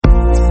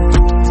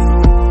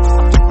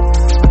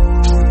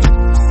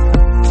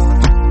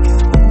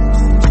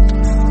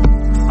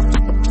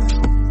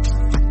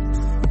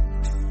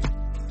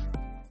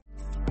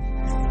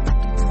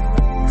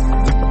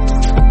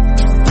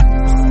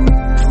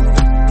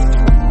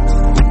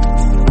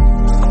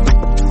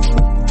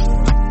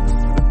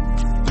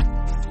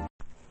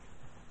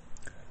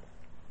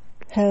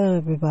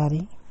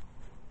everybody.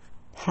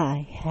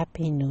 Hi,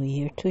 Happy New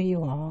Year to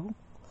you all.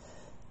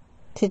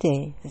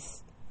 Today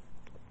is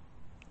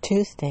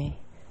Tuesday,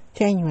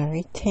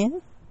 January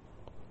 10th,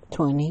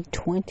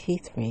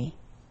 2023.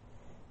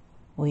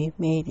 We've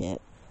made it.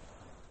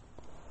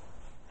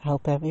 I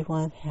hope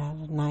everyone had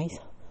a nice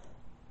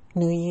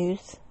New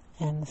Year's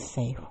and a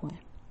safe one.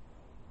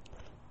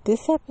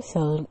 This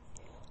episode,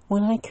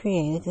 when I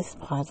created this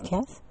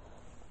podcast,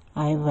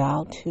 I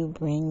vowed to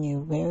bring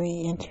you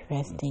very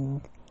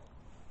interesting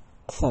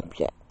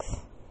subjects.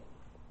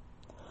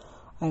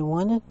 I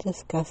want to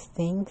discuss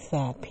things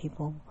that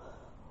people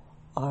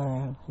are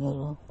a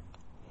little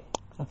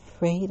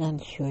afraid,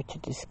 unsure to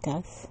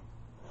discuss,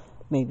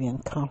 maybe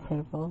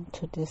uncomfortable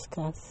to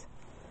discuss.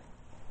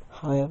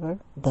 However,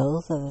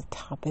 those are the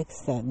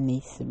topics that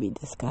needs to be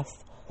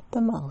discussed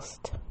the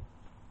most.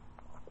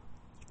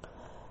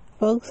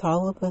 Folks,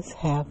 all of us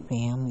have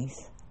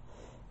families,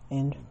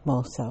 and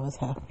most of us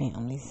have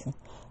families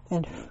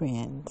and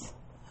friends.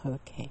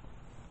 Okay.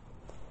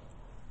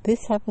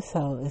 This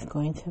episode is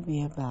going to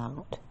be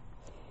about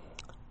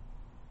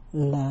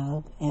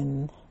love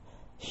and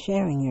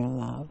sharing your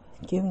love,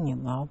 giving your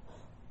love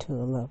to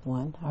a loved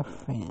one or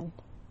friend,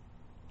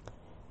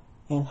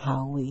 and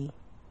how we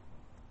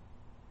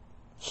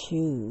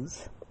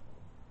choose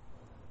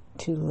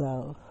to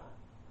love.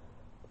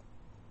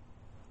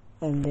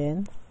 And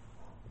then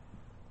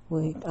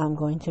I'm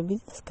going to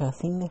be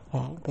discussing the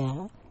fact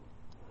that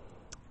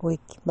we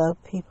love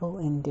people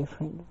in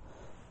different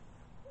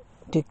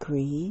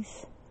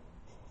degrees,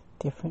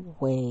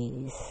 different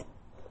ways,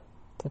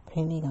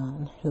 depending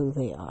on who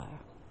they are.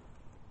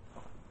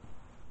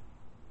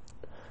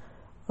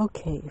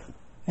 Okay,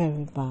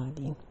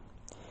 everybody.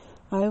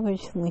 I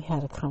recently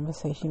had a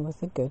conversation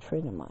with a good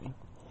friend of mine.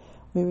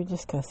 We were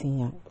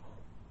discussing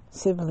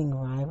sibling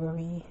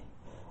rivalry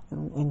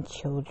and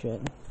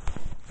children.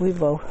 We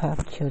both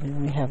have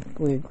children.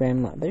 We're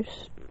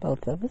grandmothers,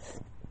 both of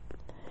us.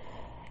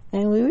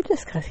 And we were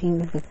discussing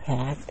the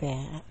fact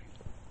that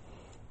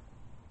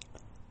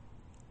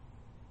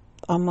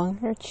among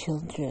our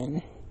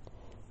children,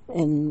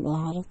 in a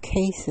lot of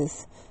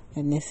cases,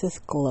 and this is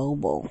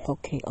global,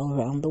 okay,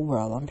 around the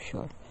world, I'm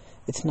sure.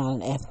 It's not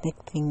an ethnic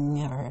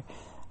thing or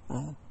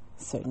a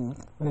certain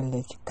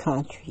religion,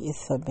 country.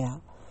 It's a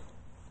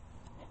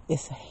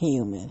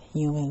human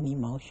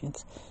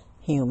emotions,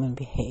 human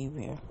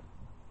behavior.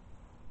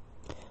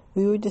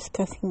 We were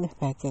discussing the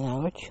fact that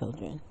our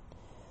children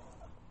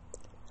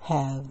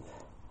have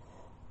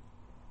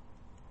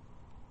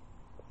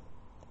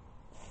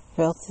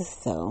felt as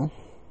though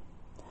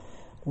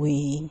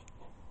we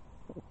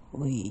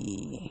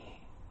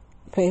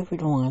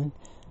favored one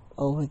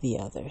over the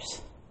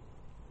others,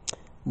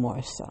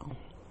 more so.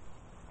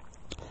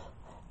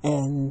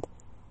 And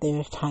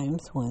there's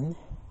times when,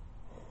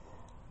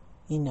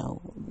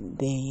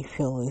 they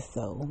feel as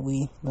though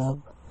we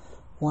love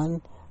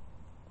one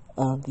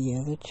of the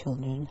other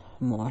children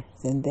more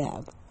than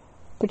that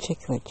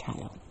particular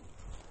child.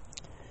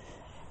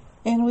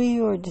 And we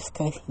were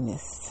discussing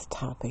this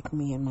topic,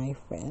 me and my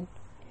friend,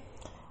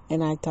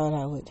 and I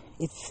thought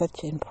it's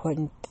such an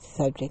important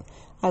subject,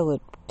 I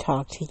would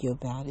talk to you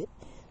about it,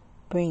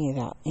 bring it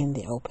out in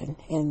the open,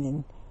 and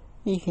then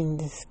you can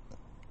just,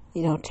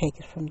 take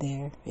it from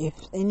there. If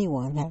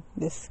anyone has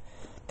this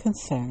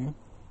concern,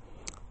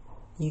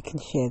 you can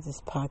share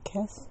this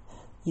podcast.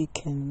 You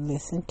can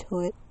listen to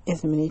it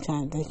as many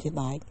times as you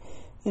like,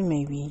 and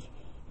maybe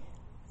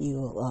it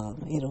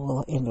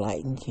will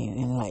enlighten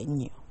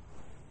you.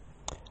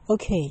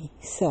 Okay,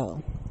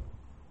 so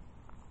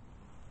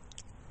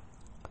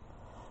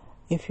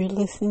if you're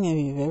listening and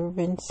you've ever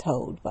been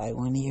told by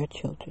one of your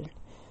children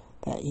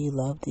that you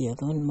love the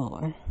other one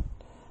more,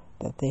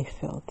 that they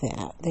felt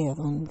that the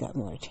other one got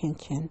more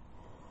attention,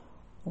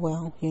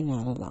 well, you're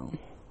not alone.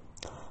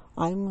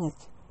 I'm the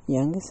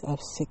youngest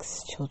of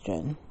 6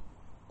 children.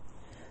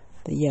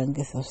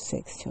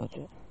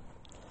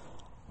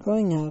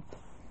 Growing up,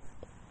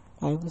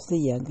 I was the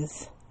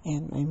youngest,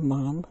 and my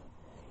mom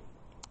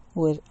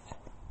would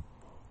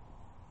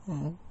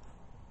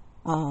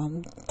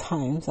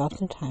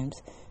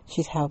oftentimes,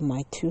 she'd have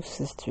my 2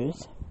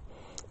 sisters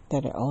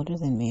that are older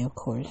than me, of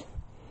course,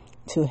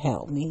 to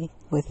help me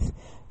with,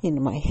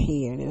 my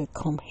hair. They would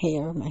comb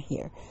my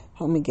hair,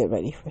 help me get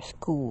ready for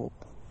school,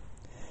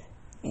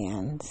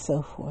 and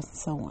so forth and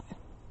so on.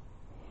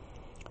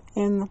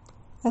 And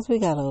as we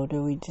got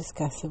older, we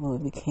discussed it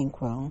when we became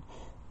grown.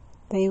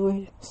 They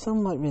were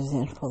somewhat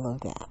resentful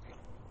of that.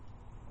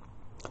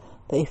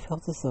 They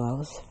felt as though I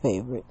was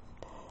favored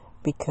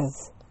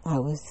because I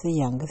was the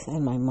youngest,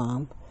 and my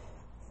mom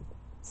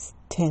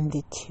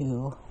tended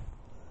to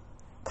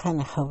kind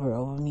of hover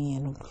over me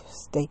and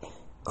stay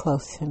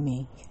close to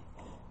me.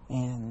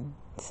 And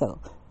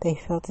so they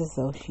felt as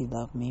though she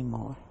loved me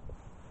more.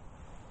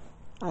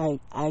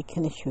 I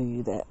can assure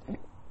you that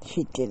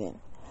she didn't.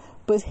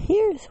 But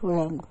here's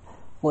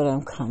what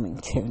I'm coming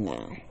to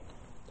now.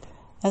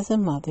 As a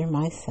mother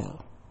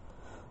myself,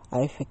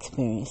 I've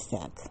experienced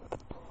that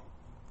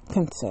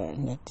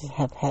concern, that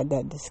have had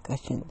that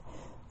discussion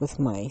with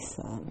my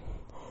son,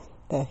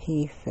 that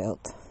he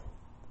felt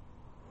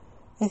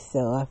as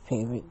though I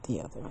favored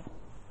the other.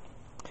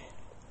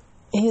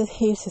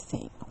 Here's the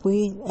thing.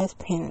 We, as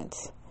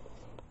parents,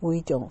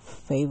 we don't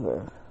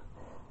favor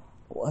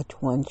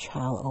one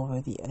child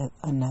over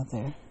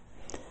another.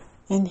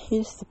 And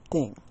here's the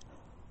thing.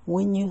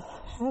 When you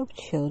have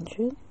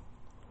children,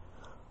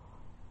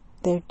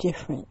 they're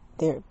different.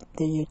 They're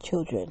your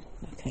children,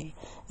 okay?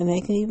 And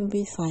they can even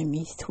be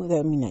Siamese twins.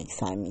 I mean, not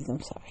Siamese,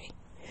 I'm sorry.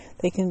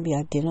 They can be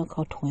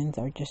identical twins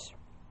or just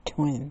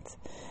twins.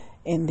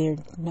 And they're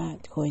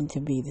not going to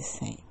be the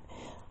same.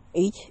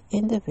 Each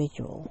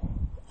individual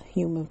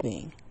human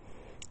being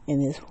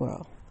in this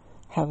world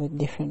have a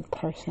different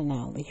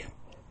personality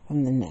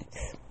from the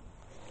next.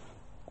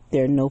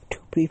 There are no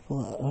two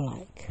people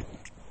alike.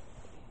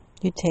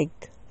 You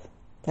take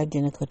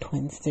identical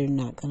twins, they're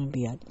not going to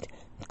be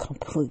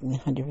completely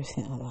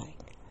 100% alike.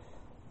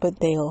 But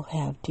they all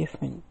have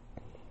different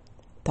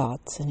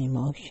thoughts and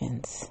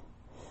emotions.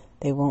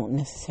 They won't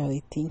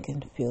necessarily think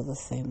and feel the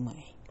same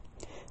way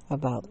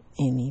about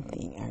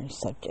anything or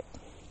subject.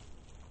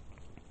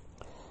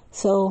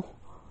 So,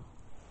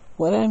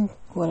 what I'm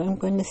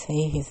going to say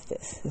is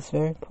this. It's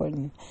very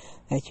important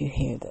that you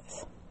hear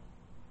this.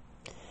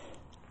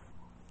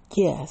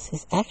 Yes,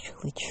 it's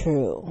actually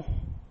true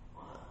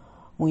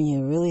when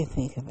you really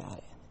think about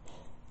it.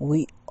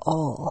 We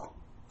all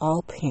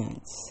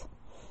parents,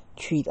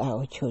 treat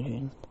our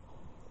children,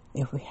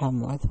 if we have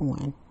more than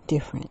one,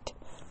 different,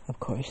 of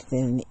course,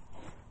 than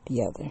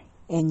the other.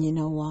 And you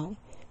know why?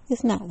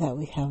 It's not that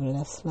we have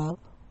less love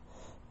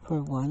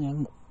for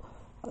one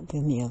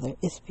than the other.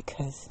 It's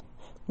because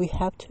we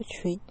have to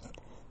treat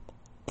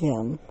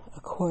them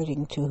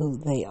according to who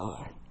they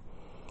are.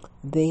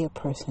 Their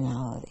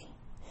personality.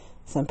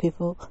 Some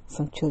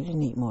children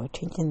need more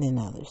attention than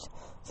others.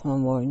 Some are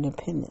more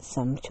independent.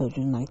 Some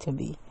children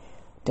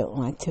don't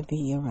like to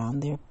be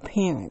around their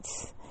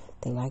parents.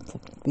 They like to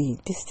be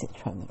distant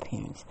from the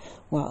parents,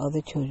 while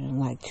other children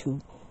like to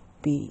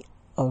be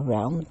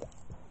around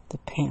the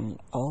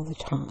parent all the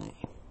time.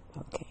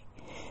 Okay.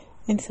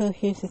 And so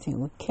here's the thing.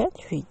 We can't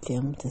treat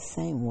them the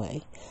same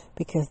way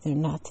because they're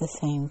not the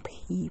same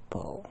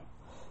people.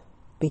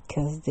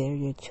 Because they're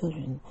your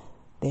children.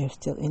 They're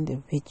still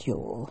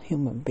individual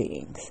human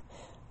beings.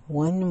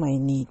 One may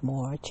need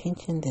more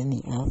attention than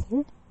the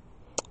other.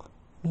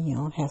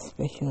 Have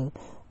special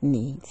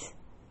needs.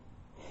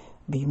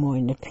 Be more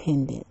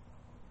independent.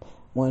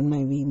 One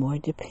may be more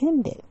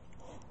dependent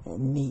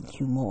and need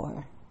you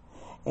more.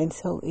 And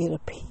so it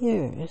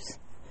appears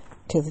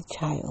to the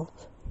child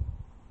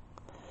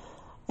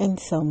and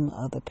some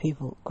other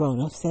people,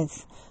 grown-ups,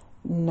 that's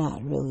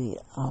not really,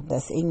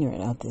 that's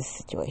ignorant of this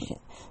situation,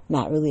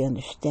 not really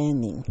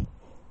understanding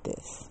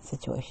this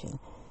situation.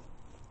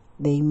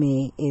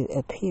 It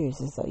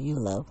appears as though you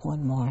love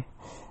one more,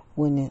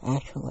 when in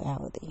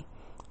actuality,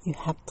 you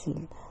have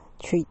to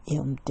treat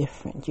them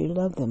different. You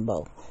love them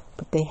both,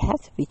 but they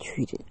have to be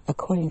treated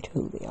according to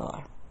who they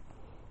are.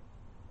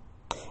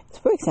 So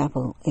for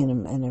example, in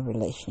a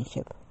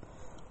relationship,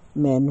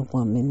 men,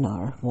 woman,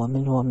 or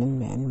woman,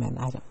 men,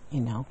 I don't,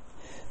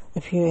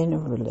 if you're in a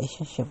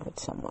relationship with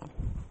someone,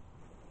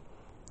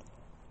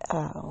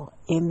 and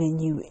then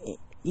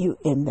you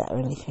end that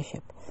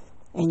relationship,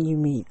 and you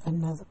meet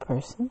another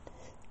person,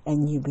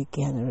 and you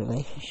begin a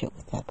relationship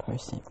with that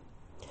person,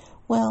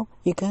 well,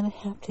 you're going to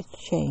have to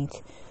change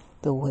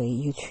the way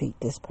you treat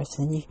this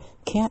person. You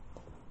can't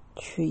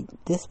treat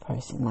this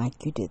person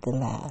like you did the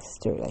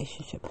last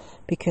relationship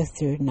because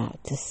they're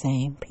not the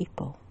same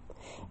people.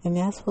 And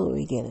that's where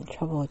we get in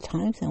trouble at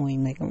times and we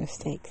make a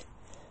mistake.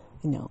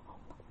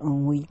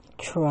 When we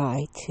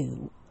try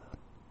to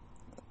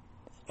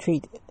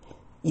treat it,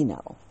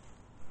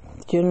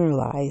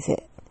 generalize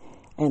it,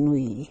 and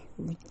we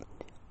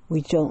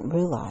don't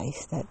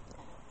realize that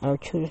our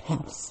children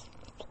have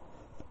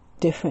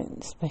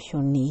different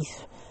special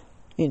needs,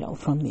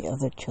 from the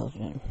other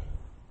children.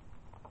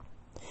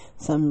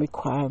 Some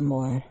require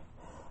more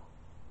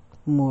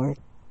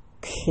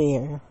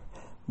care,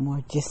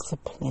 more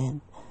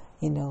discipline,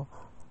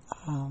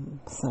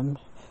 some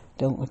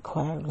don't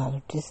require a lot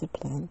of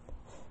discipline.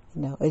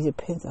 It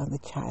depends on the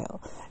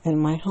child.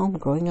 And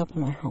growing up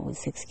in my home with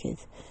 6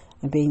 kids,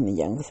 and being the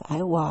youngest,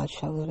 I was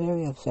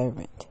very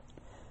observant.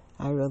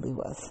 I really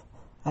was.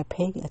 I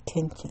paid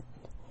attention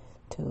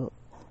to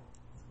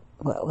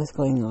what was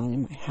going on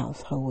in my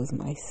household with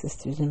my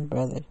sisters and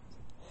brothers,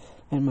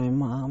 and my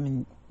mom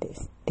and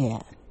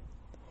dad.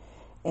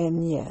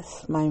 And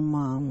yes, my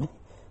mom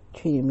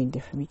treated me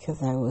different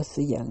because I was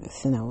the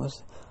youngest and I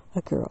was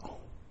a girl.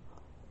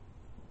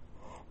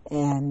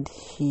 And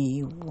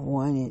she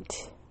wanted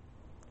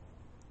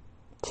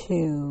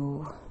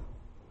to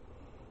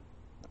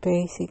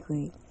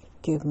basically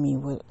give me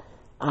what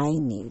I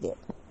needed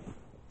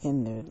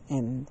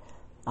in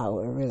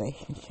our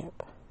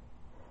relationship,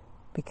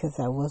 because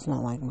I was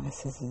not like my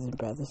sisters and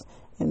brothers,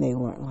 and they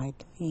weren't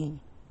like me.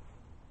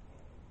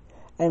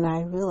 And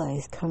I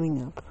realized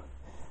coming up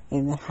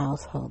in the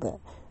household that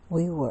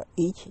we were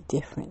each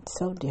different,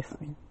 so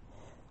different,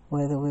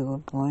 whether we were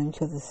born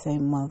to the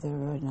same mother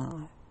or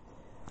not.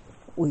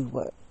 We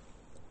were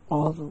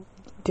all the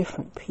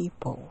different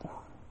people.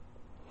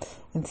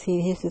 And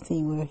see, here's the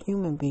thing, we're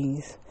human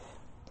beings,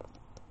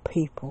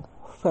 people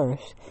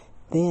first,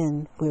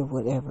 then we're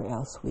whatever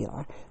else we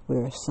are.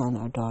 We're a son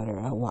or daughter,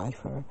 a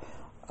wife or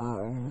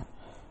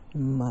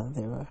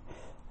mother or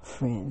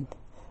friend.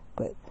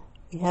 But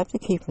you have to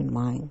keep in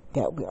mind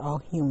that we're all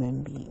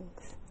human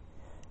beings.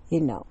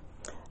 Now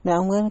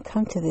I'm going to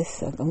come to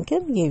this, I'm going to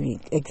give you an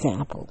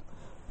example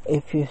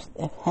if you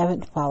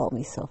haven't followed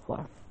me so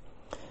far.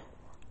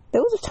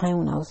 There was a time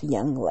when I was a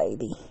young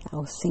lady, I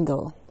was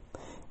single,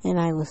 and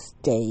I was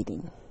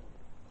dating.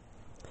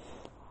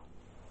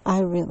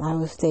 I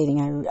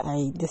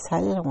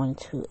decided I wanted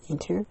to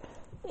enter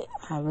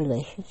a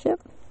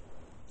relationship,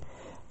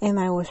 and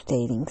I was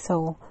dating.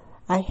 So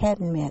I had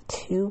met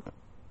two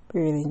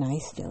really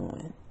nice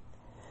gentlemen,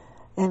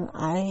 and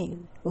I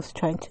was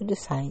trying to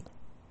decide.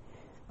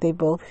 They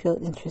both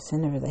showed interest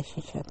in the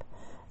relationship,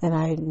 and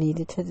I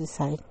needed to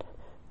decide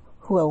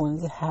who I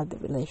wanted to have the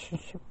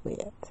relationship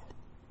with.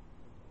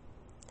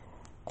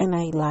 And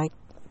I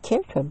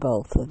cared for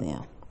both of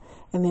them,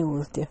 and it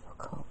was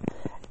difficult.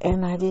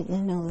 And I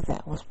didn't know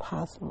that was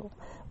possible,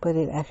 but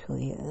it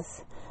actually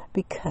is,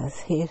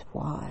 because here's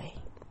why.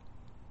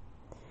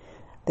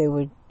 They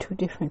were two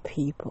different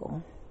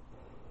people.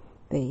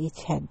 They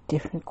each had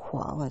different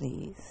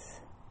qualities.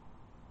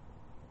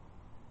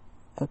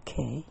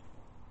 Okay?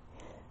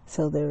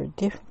 So there were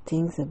different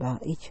things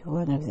about each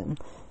one of them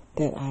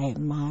that I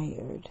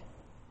admired.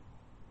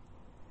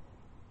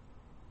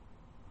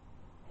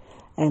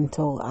 And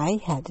so I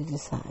had to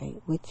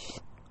decide which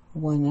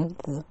one of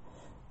the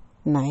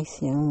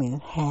nice young men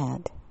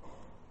had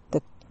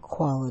the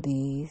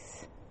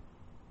qualities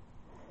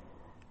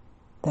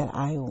that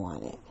I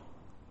wanted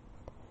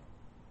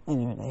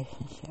in a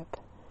relationship,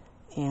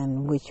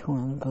 and which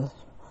one was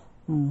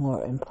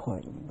more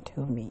important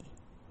to me.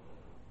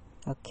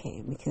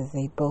 Okay, because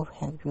they both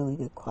had really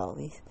good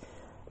qualities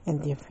in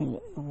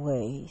different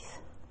ways.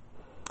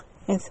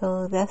 And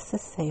so that's the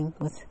same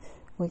with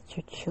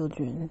your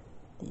children,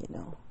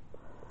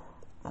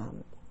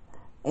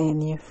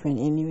 and your friend,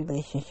 any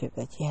relationship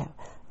that you have,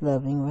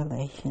 loving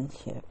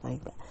relationship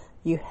like that.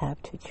 You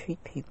have to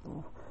treat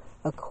people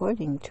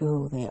according to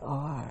who they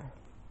are.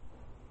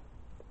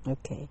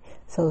 Okay,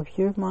 so if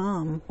you're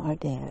mom or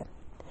dad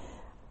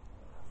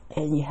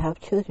and you have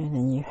children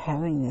and you're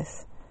having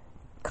this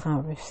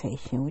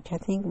conversation, which I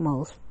think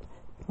most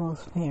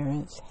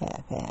parents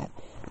have had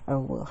or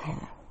will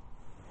have,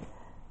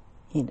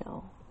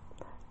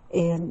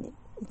 and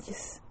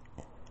just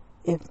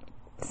if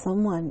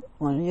one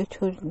of your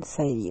children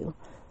say to you,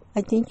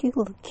 I think you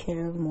will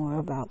care more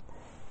about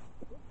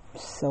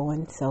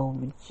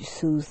so-and-so,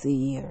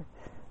 Susie or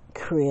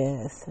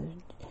Chris or,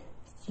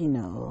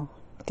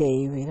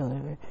 David or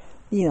whatever,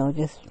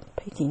 just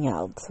picking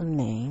out some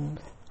names,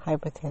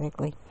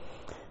 hypothetically,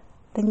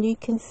 then you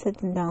can sit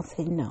them down and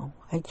say, no,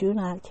 I do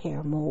not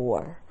care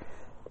more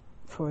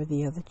for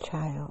the other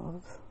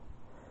child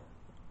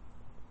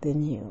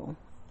than you.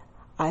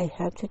 I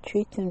have to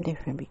treat them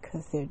different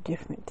because they're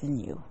different than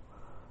you.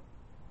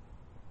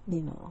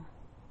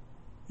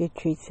 You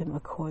treat them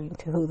according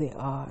to who they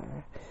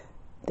are.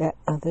 That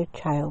other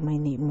child may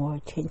need more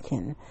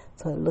attention,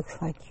 so it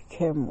looks like you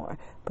care more,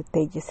 but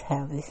they just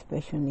have these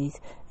special needs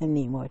and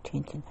need more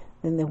attention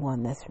than the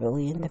one that's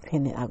really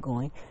independent,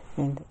 outgoing,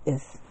 and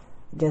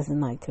doesn't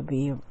like to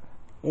be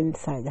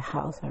inside the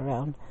house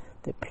around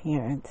the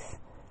parents,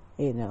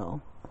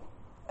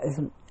 as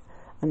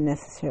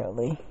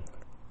unnecessarily.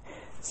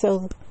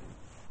 So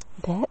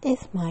that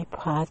is my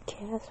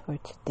podcast for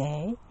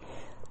today.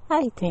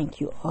 I thank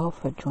you all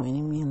for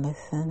joining me and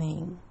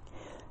listening.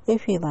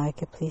 If you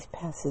like it, please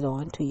pass it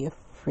on to your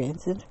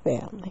friends and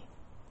family.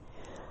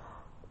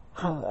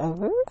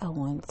 However, I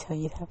want to tell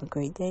you to have a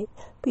great day.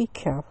 Be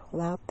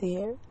careful out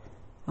there.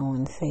 I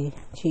want to say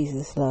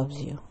Jesus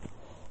loves you,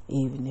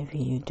 even if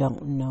you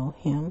don't know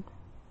him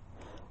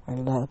or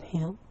love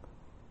him.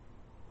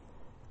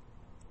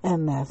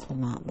 And last but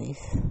not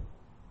least,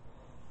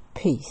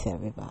 peace,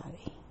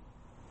 everybody.